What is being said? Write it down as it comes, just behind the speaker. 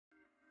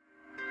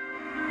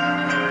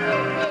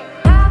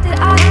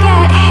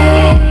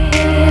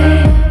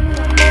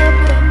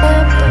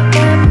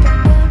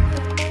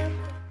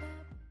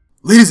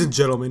Ladies and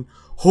gentlemen,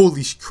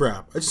 holy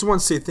crap. I just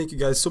want to say thank you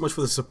guys so much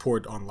for the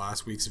support on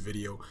last week's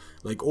video.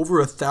 Like over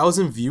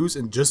 1,000 views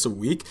in just a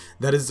week.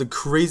 That's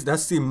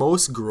the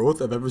most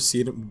growth I've ever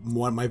seen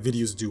one of my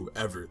videos do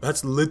ever.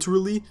 That's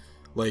literally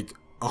like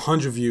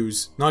 100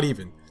 views, not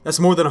even. That's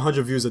more than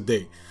 100 views a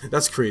day.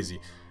 That's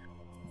crazy.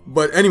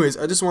 But anyways,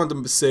 I just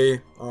wanted to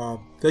say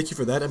thank you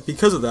for that, and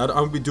because of that, I'm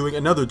going to be doing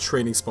another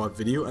training spot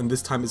video, and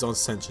this time is on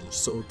Ascension.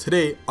 So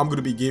today, I'm going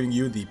to be giving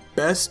you the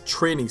best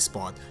training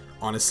spot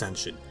on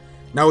Ascension.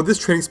 Now with this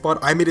training spot,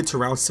 I made it to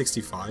round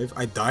 65.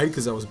 I died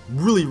because I was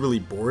really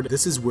bored.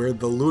 This is where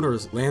the lunar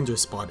lander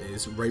spot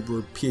is, right where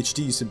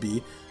PhD used to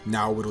be,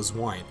 now Widow's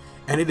Wine.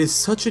 And it is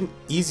such an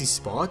easy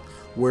spot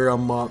where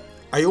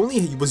I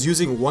only was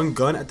using one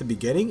gun at the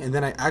beginning, and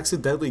then I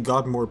accidentally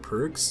got more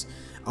perks,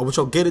 which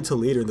I'll get into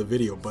later in the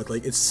video. But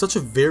like, it's such a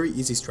very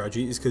easy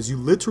strategy, is because you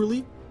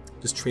literally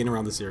just train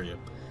around this area.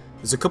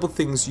 There's a couple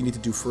things you need to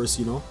do first,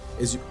 you know,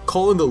 is you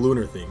call in the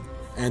lunar thing.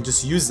 And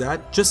just use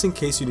that just in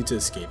case you need to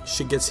escape.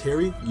 Shit gets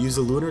hairy, use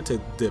the lunar to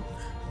dip.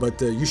 But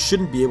you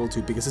shouldn't be able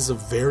to, because this is a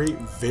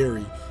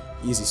very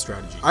easy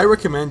strategy. I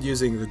recommend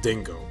using the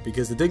Dingo,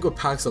 because the Dingo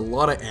packs a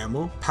lot of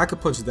ammo, pack a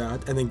punch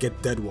that, and then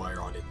get dead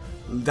wire on it.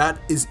 That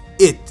is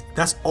it.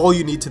 That's all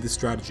you need to this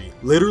strategy.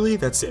 Literally,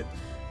 that's it.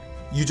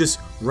 You just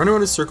run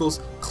around in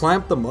circles,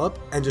 clamp them up,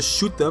 and just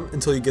shoot them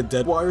until you get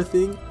dead wire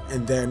thing,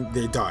 and then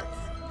they die.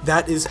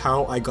 That is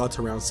how I got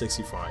to round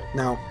 65.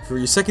 Now, for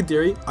your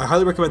secondary, I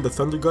highly recommend the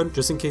Thunder Gun,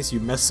 just in case you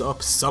mess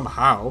up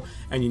somehow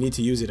and you need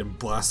to use it and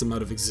blast them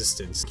out of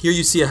existence. Here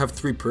you see I have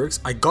 3 perks.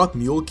 I got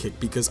Mule Kick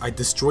because I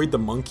destroyed the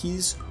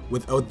monkeys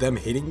without them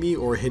hitting me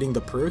or hitting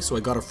the perk, so I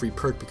got a free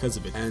perk because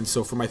of it. And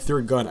so for my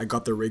 3rd gun, I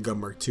got the Ray Gun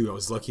Mark II. I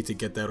was lucky to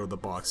get that out of the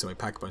box, so I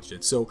pack punched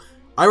it. So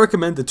I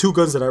recommend, the 2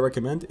 guns that I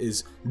recommend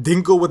is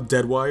Dingo with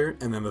Deadwire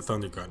and then the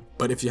Thunder Gun.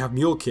 But if you have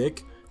Mule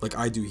Kick, like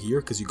I do here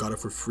because you got it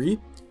for free,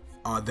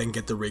 then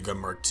get the Ray Gun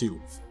Mark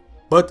II.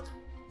 But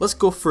let's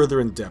go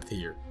further in depth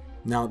here.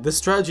 Now, this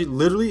strategy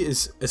literally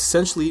is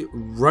essentially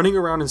running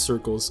around in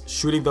circles,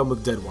 shooting them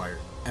with dead wire,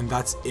 and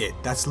that's it.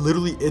 That's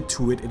literally it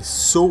to it. It is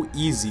so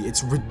easy.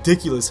 It's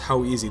ridiculous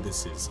how easy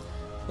this is.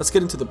 Let's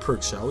get into the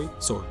perks, shall we?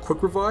 So,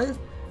 Quick Revive,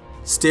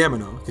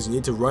 Stamina, because you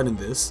need to run in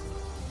this,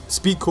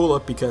 Speed Cola,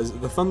 because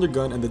the Thunder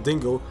Gun and the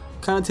Dingo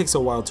kind of takes a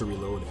while to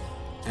reload,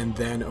 and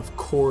then of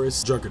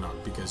course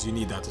Juggernaut, because you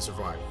need that to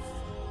survive.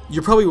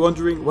 You're probably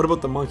wondering, what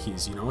about the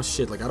monkeys, you know?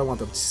 Shit, like I don't want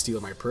them to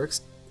steal my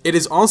perks. It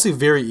is honestly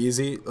very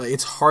easy. Like,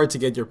 it's hard to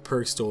get your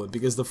perks stolen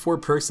because the 4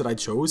 perks that I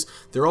chose,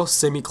 they're all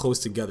semi-close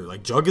together.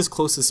 Like Jug is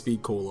close to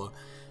Speed Cola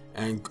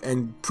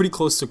and pretty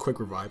close to Quick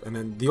Revive. And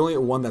then the only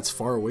one that's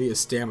far away is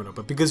Stamina.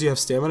 But because you have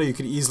Stamina, you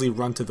can easily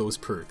run to those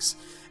perks.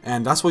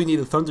 And that's why you need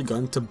a Thunder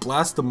Gun to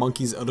blast the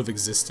monkeys out of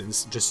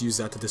existence. Just use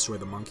that to destroy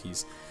the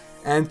monkeys.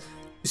 And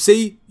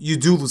say you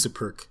do lose a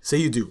perk. Say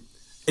you do.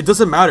 It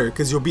doesn't matter,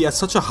 because you'll be at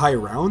such a high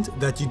round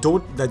that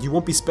you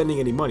won't be spending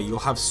any money. You'll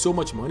have so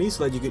much money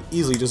so that you can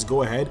easily just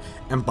go ahead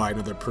and buy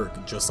another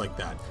perk just like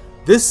that.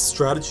 This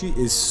strategy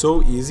is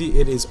so easy,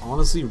 it is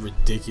honestly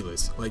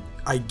ridiculous. Like,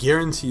 I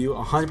guarantee you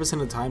 100% of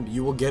the time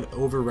you will get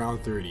over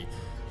round 30,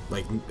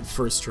 like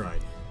first try.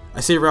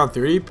 I say round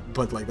 30,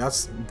 but like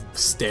that's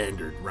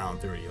standard round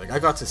 30. Like I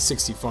got to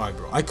 65,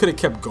 bro. I could have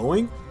kept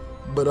going,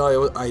 but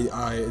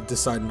I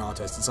decided not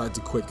to. I decided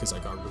to quit because I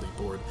got really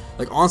bored.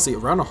 Like honestly,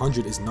 around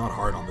 100 is not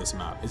hard on this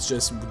map. It's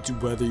just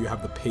whether you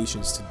have the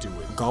patience to do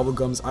it.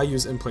 Gobblegums, I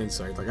use in plain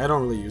sight. Like I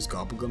don't really use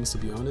Gobblegums to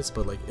be honest,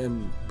 but like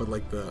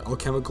the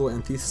alchemical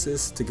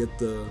antithesis to get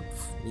the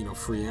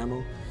free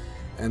ammo,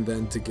 and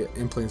then to get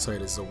in plain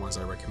sight is the ones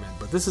I recommend.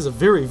 But this is a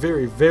very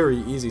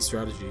easy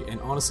strategy,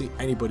 and honestly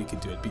anybody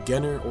could do it,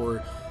 beginner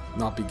or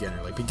not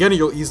beginner. Like beginner,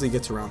 you'll easily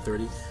get to round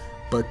 30.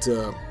 But,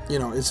 you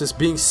know, it's just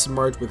being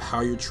smart with how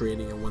you're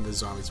training and when the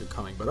zombies are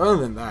coming. But other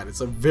than that, it's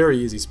a very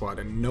easy spot,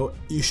 and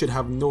you should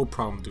have no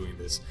problem doing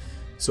this.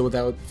 So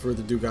without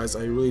further ado, guys,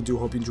 I really do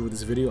hope you enjoyed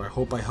this video. I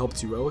hope I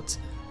helped you out.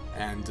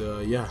 And,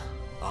 yeah,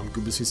 I'm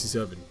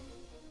Goobus67.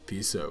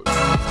 Peace out.